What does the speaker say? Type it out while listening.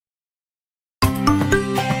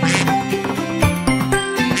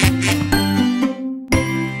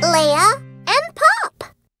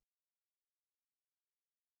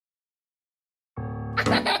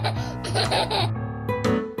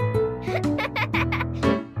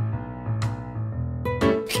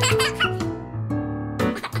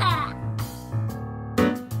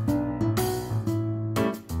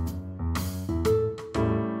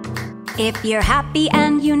If you're happy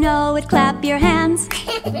and you know it, clap your hands.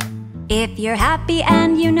 If you're happy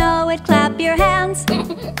and you know it, clap your hands.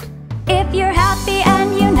 If you're happy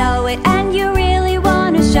and you know it and you really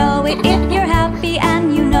want to show it, if you're happy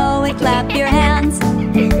and you know it, clap your hands.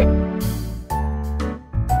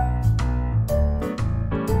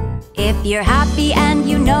 If you're happy and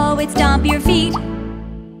you know it, stomp your feet.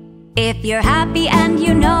 If you're happy and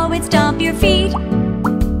you know it, stomp your feet.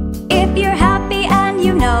 If you're happy and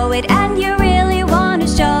you know it and you really want to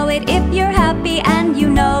show it, if you're happy and you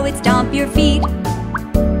know it, stomp your feet.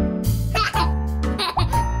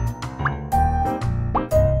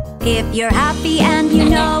 If you're happy and you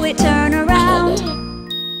know it, turn around.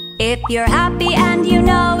 If you're happy and you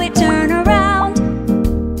know it, turn around.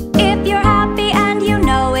 If you're happy and you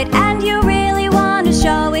know it and you really want to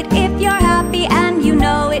show it, if you're happy and you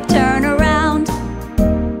know it, turn around.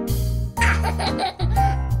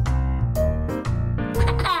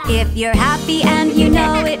 If you're happy and you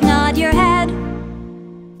know it, nod your head.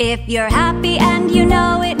 If you're happy and you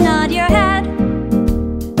know it, nod your head.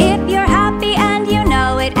 If you're happy and you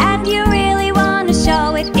know it and you really want to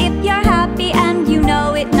show it, if you're happy and you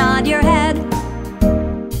know it, nod your head.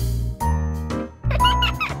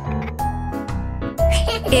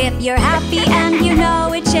 If you're happy and you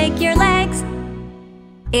know it, shake your legs.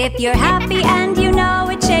 If you're happy and you know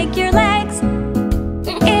it, shake your legs.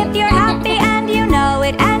 If you're happy and you know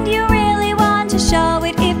it and you really want to show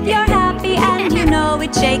it, if you're happy and you know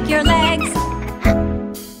it, shake your legs.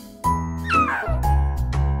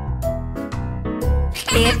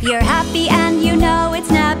 If you're happy and you know it,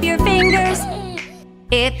 snap your fingers.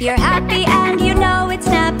 If you're happy and you know it,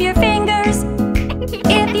 snap your fingers.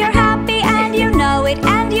 If you're happy and you know it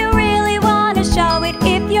and you really want to show it,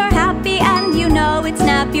 if you're happy and you know it,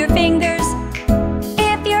 snap your fingers.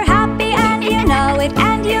 If you're happy and you know it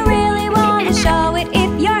and you really want to show it,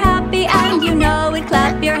 if you're happy and you know it,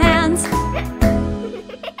 clap your hands.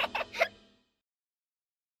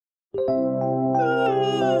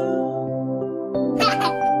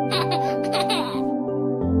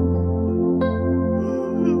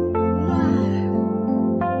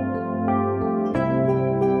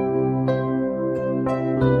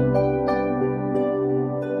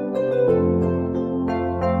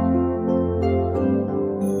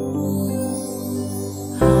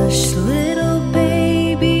 Hush, little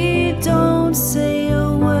baby, don't say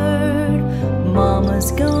a word.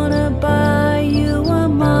 Mama's gonna buy you a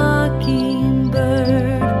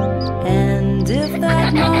mockingbird. And if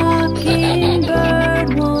that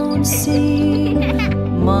mockingbird won't sing,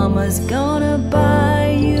 Mama's gonna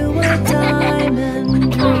buy you a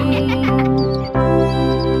diamond ring.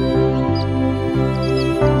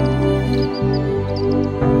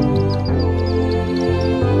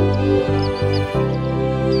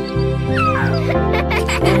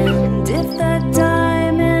 And if that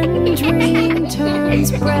diamond ring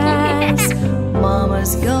turns brass,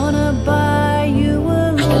 Mama's gonna buy you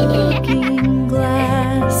a looking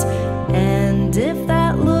glass. And if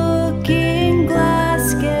that looking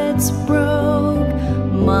glass gets broke,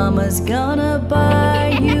 Mama's gonna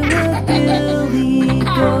buy you a billy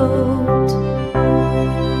goat.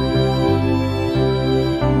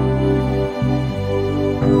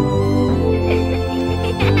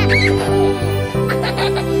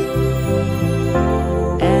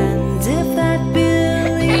 And if that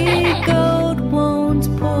billy goat won't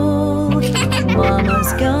pull,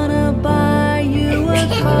 Mama's gonna buy you a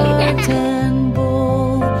cart and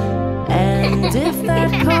bull. And if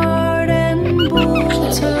that cart and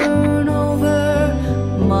bull turn over,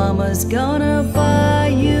 Mama's gonna buy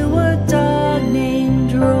you a dog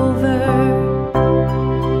named Rover.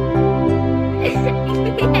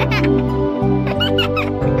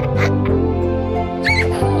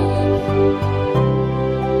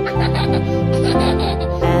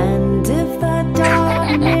 And if that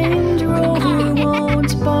dog named Rover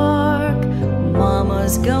won't bark,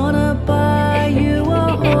 Mama's gonna buy you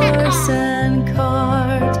a horse and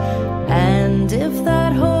cart. And if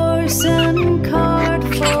that horse and cart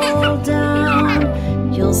fall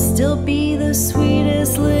down, you'll still be the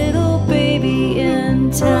sweetest little baby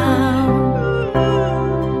in town.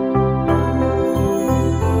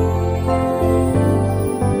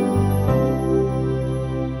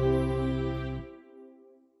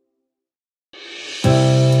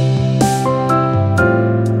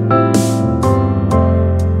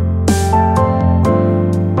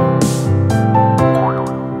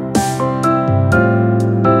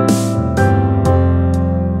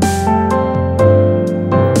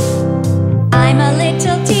 I'm a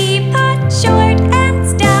little teapot.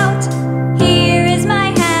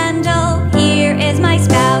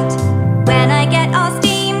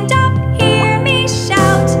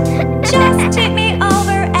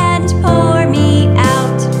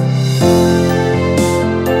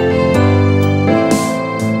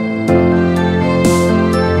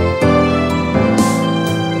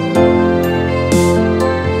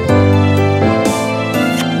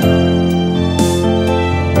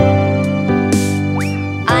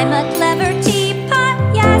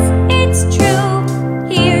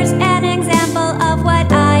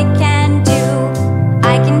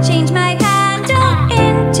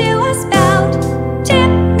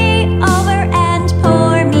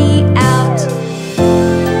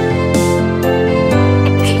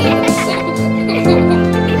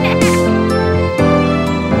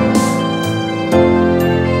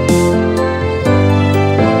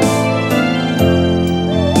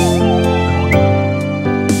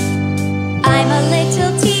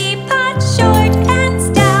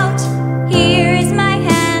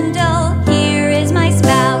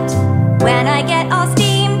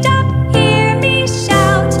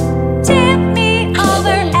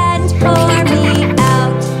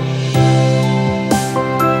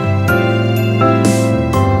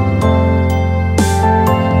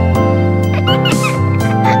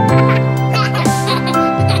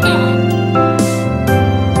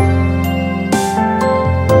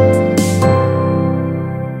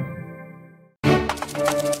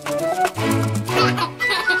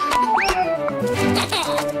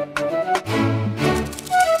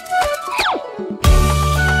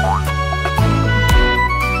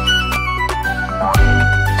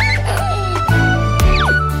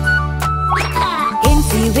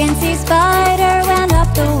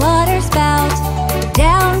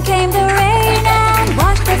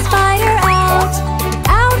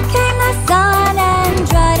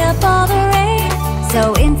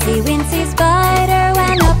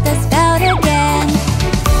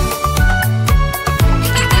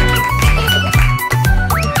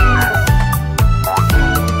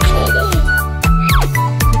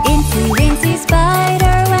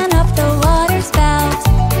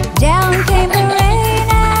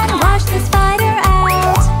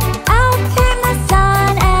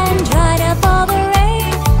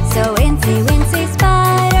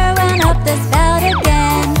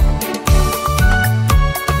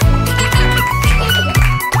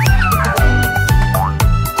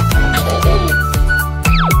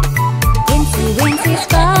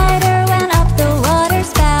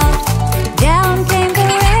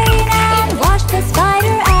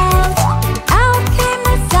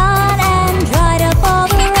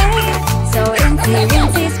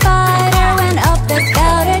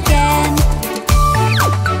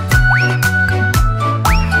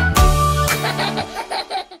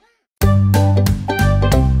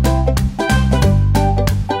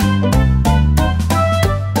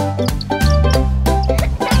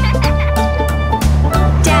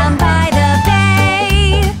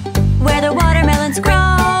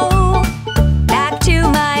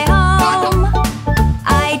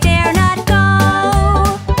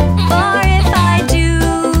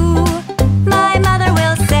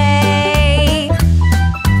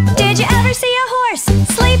 see a horse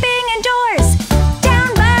sleeping indoors? Down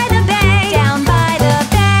by the bay, down by the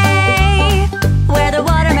bay, where the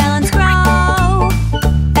watermelons grow.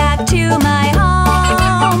 Back to my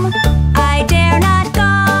home I dare not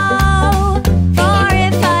go, for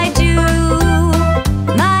if I do,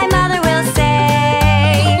 my mother will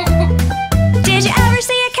say, did you ever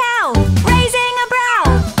see a cow raising a brow?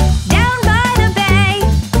 Down by the bay.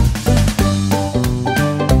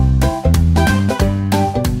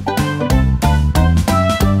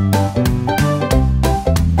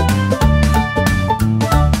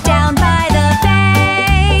 Down by the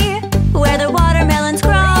bay, where the watermelons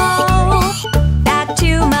grow. Back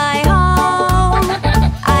to my home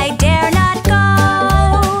I dare not go,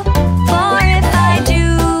 for if I do,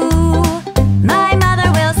 my mother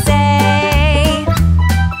will say,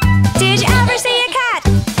 did you ever see a cat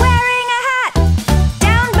wearing a hat?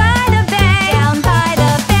 Down by the bay, down by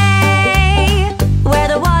the bay, where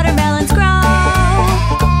the watermelons grow.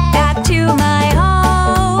 Back to my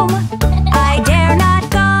home I dare not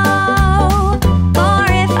go, for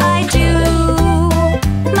if I do,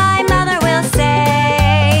 my mother will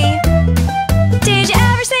say, did you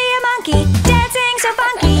ever see a monkey dancing so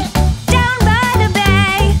funky? Down by the bay.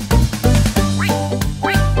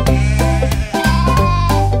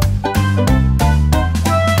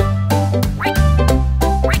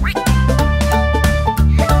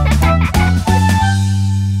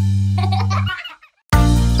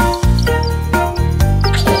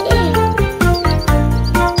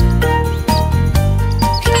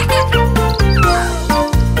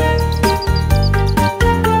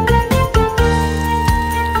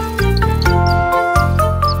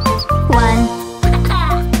 One,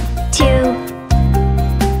 two,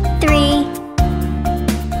 three,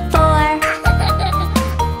 four,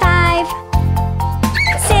 five,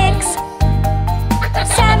 six,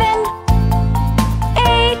 seven,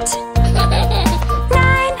 8,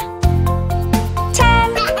 9,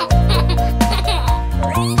 10.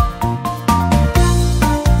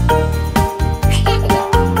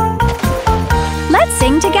 Let's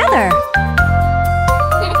sing together.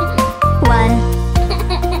 1,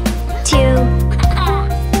 2,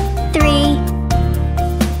 3,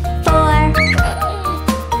 4,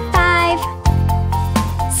 5,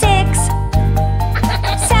 6,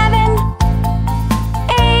 7,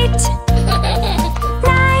 8,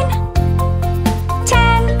 9,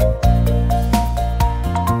 10.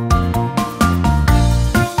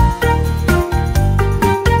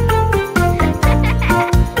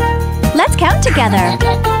 Let's count together.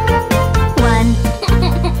 1,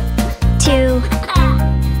 2,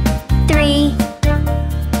 3,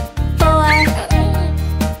 4,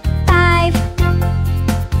 5,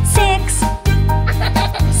 6,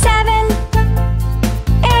 7,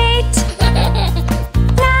 8,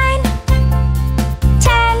 9,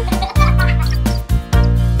 10.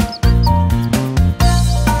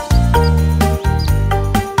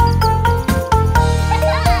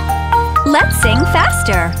 Let's sing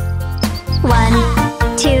faster. 1,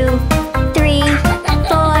 2, 3,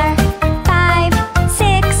 4, 5,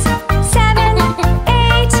 6, 7,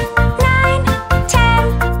 8, 9, 10.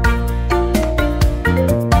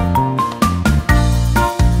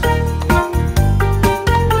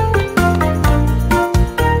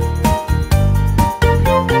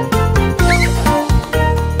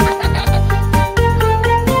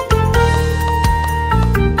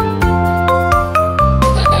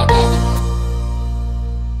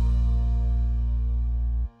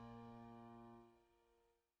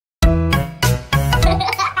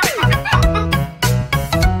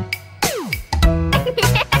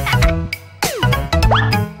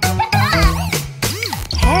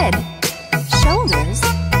 Head, shoulders,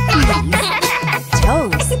 knees,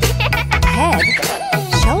 toes. Head,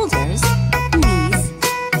 shoulders, knees,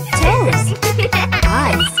 toes.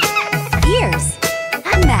 Eyes, ears,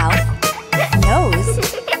 mouth, nose.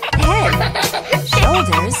 Head,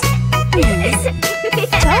 shoulders, knees,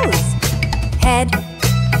 toes. Head,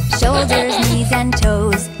 shoulders, knees and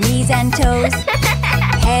toes, knees and toes.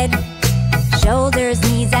 Head, shoulders,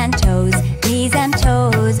 knees and toes, knees and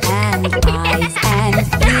toes, and eyes and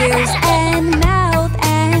ears and mouth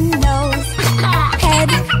and nose. Head,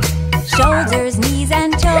 shoulders, knees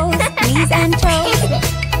and toes, knees and toes.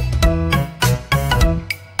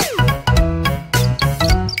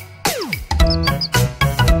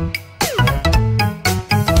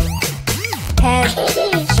 Head,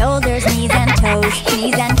 shoulders, knees and toes,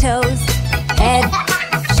 knees and toes. Head,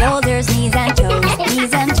 shoulders, knees and toes,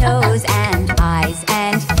 knees and toes, and eyes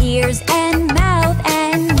and ears and mouth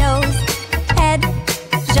and nose. Head,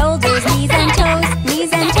 shoulders, knees and toes,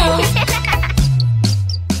 knees and toes.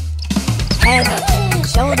 Head,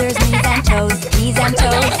 shoulders, knees and toes.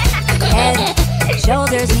 head,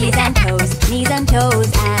 shoulders, knees and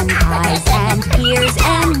toes and eyes and ears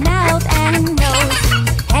and mouth and nose.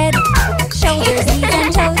 Head, shoulders,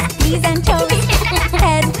 knees and toes.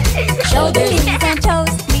 Head, shoulders, knees and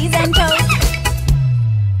toes, knees and toes.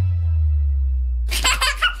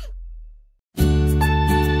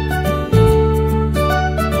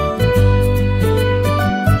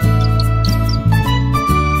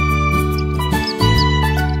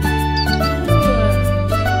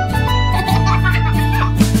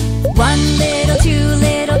 One little, two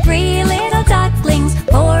little, three little ducklings,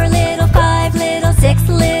 4 little, 5 little, 6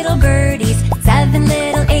 little birdies, 7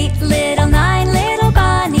 little, 8 little, 9 little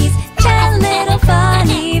bunnies, 10 little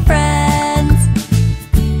funny friends.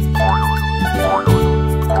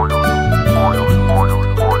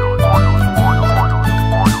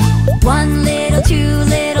 One little, 2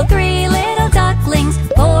 little, 3 little ducklings,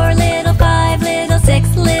 4 little, 5 little,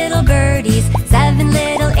 6 little birdies, 7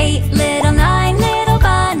 little, 8 little, 9 little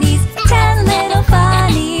bunnies, 10 little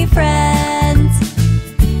funny friends.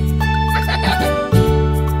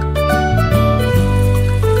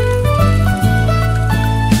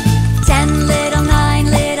 10 little, 9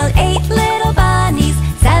 little, 8 little bunnies,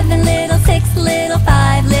 7 little, 6 little,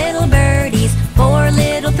 5 little birdies, 4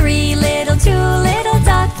 little, 3 little, 2 little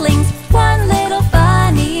ducklings, 1 little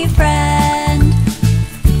funny friend.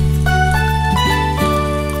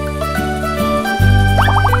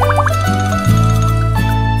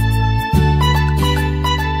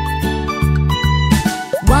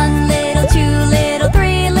 One little, 2 little,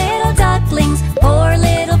 3 little ducklings, 4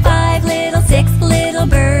 little, 5 little, 6 little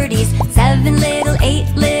birdies, 7 little,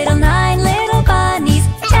 8 little, 9 little bunnies,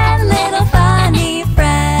 10 little funny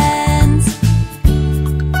friends.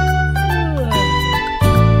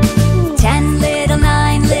 10 little,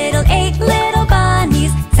 9 little, 8 little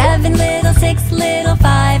bunnies, 7 little, 6 little,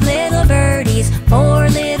 5 little birdies, 4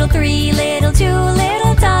 little, 3 little, 2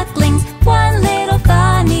 little ducklings, 1 little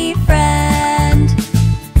funny friend.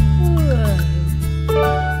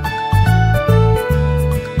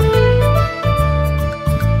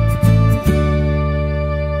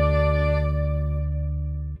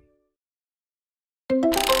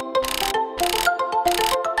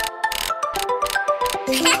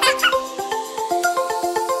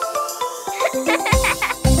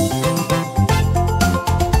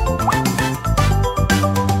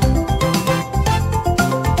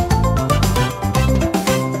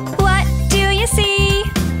 What do you see?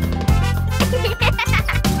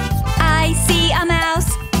 I see a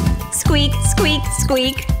mouse. Squeak, squeak,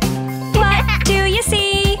 squeak. What do you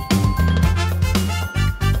see?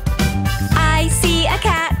 I see a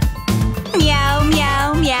cat. Meow,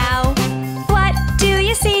 meow, meow. What do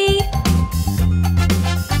you see?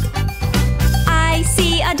 I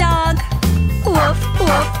see a dog. Woof,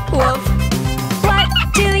 woof, woof. What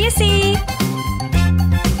do you see?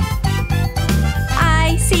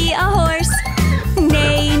 I see a horse.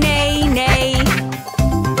 Neigh, neigh, neigh.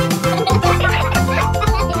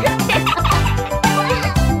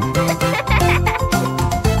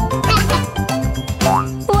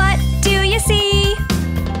 What do you see?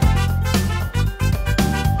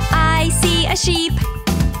 I see a sheep.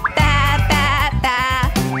 Ba, ba,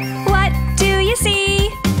 ba. What do you see?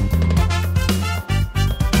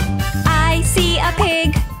 I see a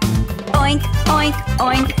pig. Oink, oink,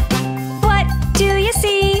 oink. What do you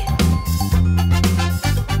see?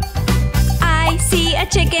 I see a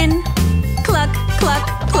chicken. Cluck, cluck,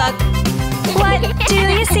 cluck. What do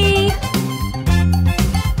you see?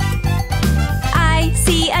 I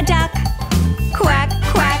see a duck. Quack,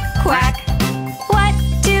 quack, quack. What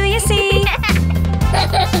do you see?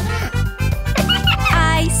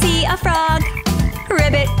 I see a frog.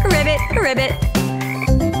 Ribbit, ribbit, ribbit.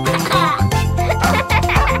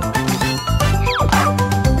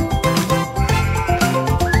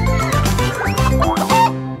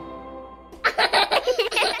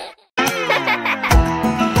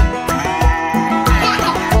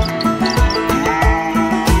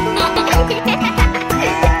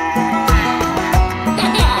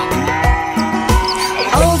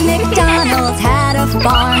 Old MacDonald had a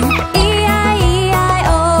farm,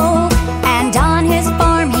 E-I-E-I-O. And on his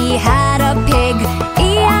farm he had a pig,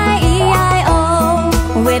 E-I-E-I-O.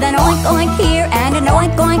 With an oink oink here and an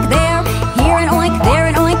oink oink there, here an oink, there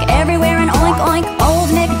an oink, everywhere an oink oink.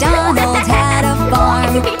 Old MacDonald had a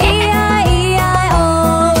farm, E-I-E-I-O.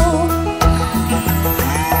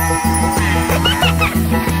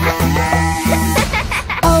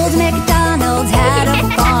 Old MacDonald had a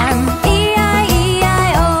farm,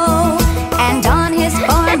 E-I-E-I-O. And on his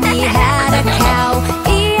farm he had a cow,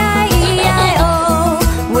 E-I-E-I-O.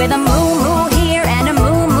 With a moo moo here and a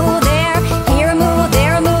moo moo there, here a moo,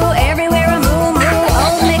 there a moo, everywhere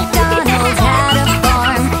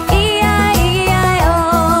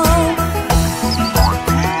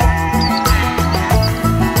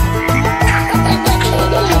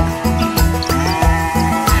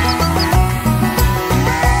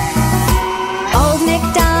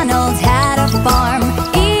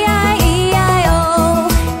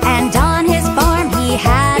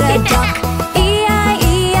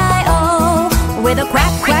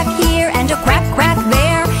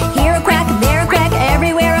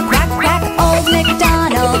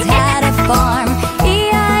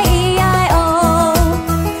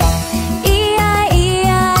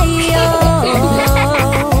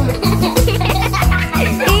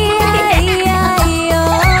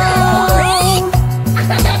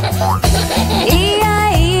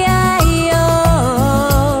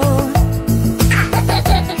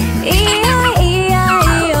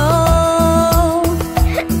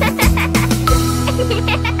Lea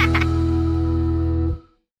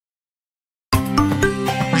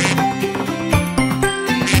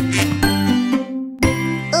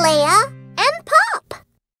and Pop.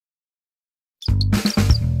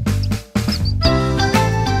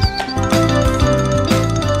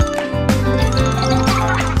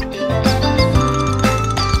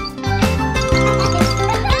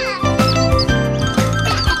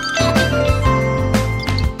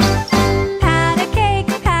 Pat a cake,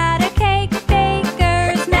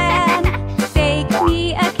 baker's man. Bake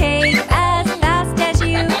me a cake as fast as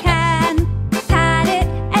you can. Pat it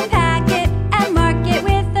and pack it and mark it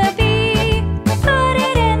with a V. Put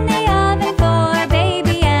it in the oven for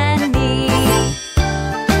baby and me.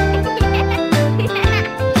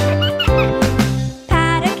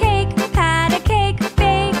 Pat a cake,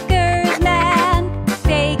 baker's man.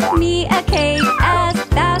 Bake me a cake as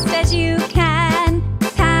fast as you can.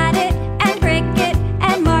 Pat it and prick it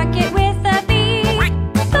and mark it with a V.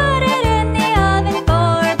 Put it in the oven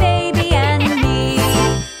for baby and me.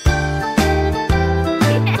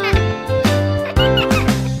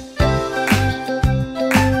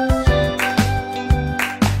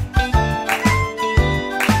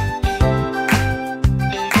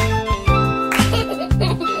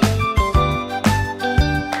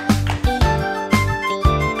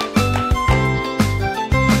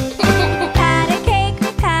 Pat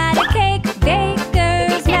a cake,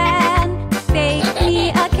 baker's man. Bake me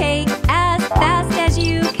a cake as fast as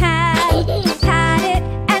you can. Pat it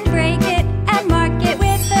and break it and mark it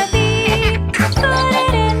with a V. Put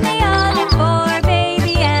it in the oven for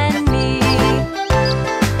baby and me.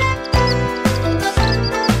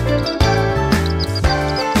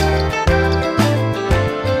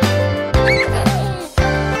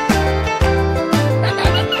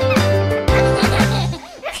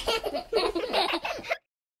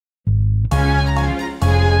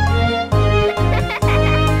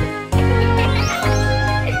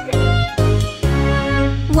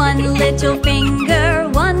 One little finger,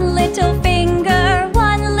 one little finger,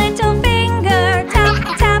 one little finger.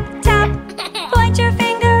 Tap, tap, tap. Point your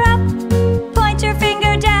finger up, point your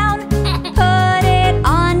finger down. Put it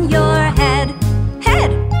on your head,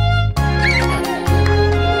 head.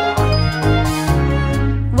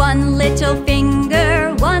 One little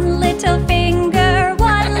finger, one little finger,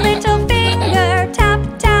 one little finger. Tap,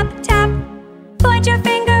 tap, tap. Point your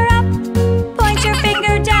finger up, point your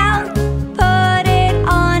finger down. Put it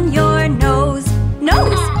on your nose,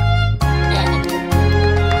 nose.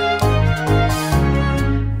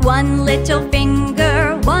 One little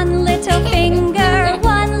finger, one little finger,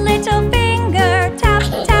 one little finger. Tap,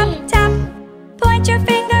 tap, tap. Point your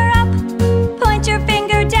finger up, point your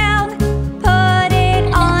finger down. Put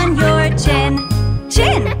it on your chin,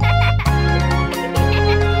 chin.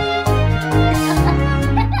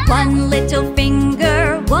 One little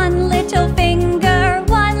finger, one little finger,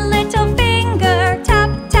 one little finger. Tap,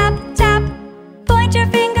 tap, tap. Point your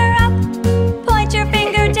finger up, point your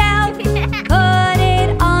finger down. Put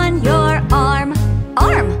it on your arm,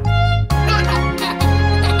 arm.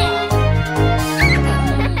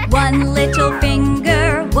 One little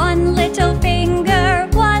finger, one little finger,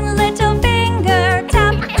 one little finger.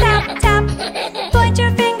 Tap, tap, tap. Point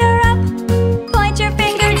your finger up, point your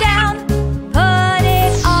finger down. Put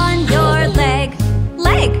it on your leg,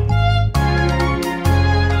 leg.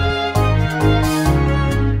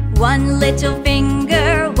 One little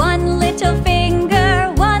finger, one little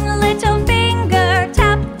finger, one little finger.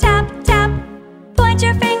 Tap, tap, tap. Point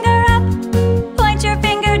your finger up, point your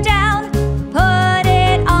finger down. Put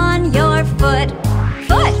it on your foot,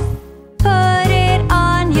 foot. Put it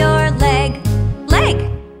on your leg, leg.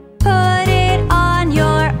 Put it on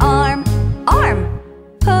your arm, arm.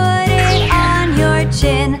 Put it on your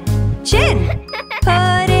chin, chin.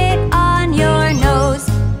 Put it on your nose,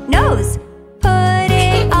 nose. Put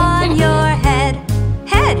it on your head,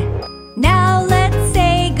 head. Now let's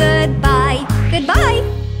say goodbye, goodbye.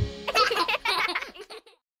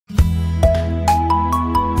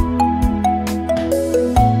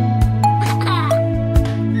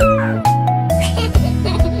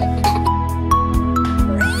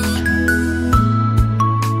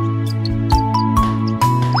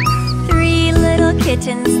 Three little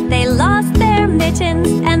kittens, they lost their mittens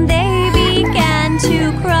and they began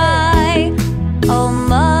to cry. Oh,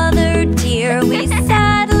 mother dear, we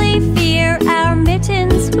sadly fear our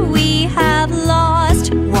mittens we have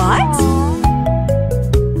lost. What?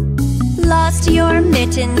 Lost your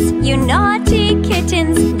mittens, you naughty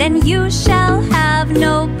kittens, then you shall have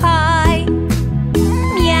no pie.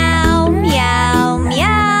 Meow, meow,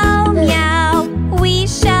 meow, meow, we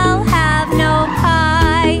shall have no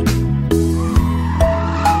pie.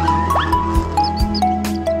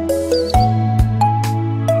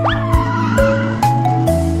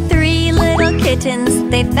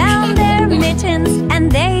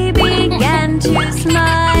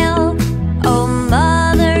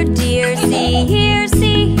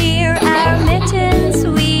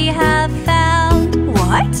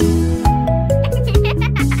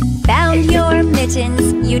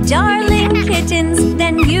 mittens, you darling kittens,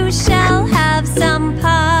 then you shall have some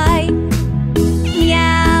pie.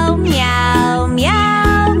 Meow, meow,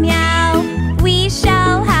 meow, meow, we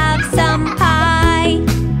shall have some pie.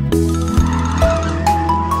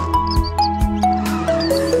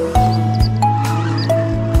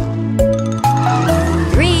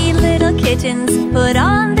 3 little kittens put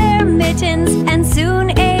on their mittens and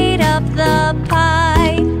soon ate up the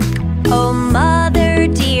pie. Oh, mother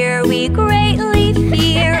dear, we greatly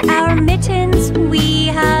fear our mittens we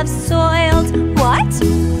have soiled. What?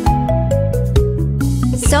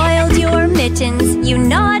 Soiled your mittens, you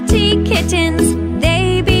naughty kittens,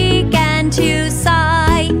 they began to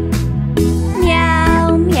sigh.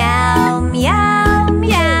 Meow, meow, meow,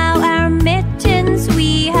 meow, our mittens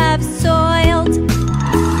we have soiled.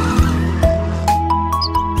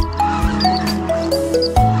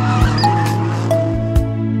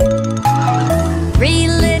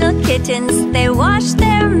 Kittens, they washed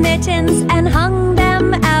their mittens and hung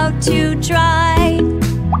them out to dry.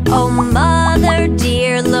 Oh, mother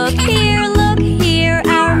dear, look here,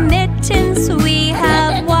 our mittens we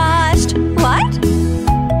have washed. What?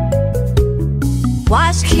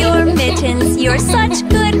 Washed your mittens, you're such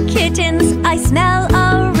good kittens, I smell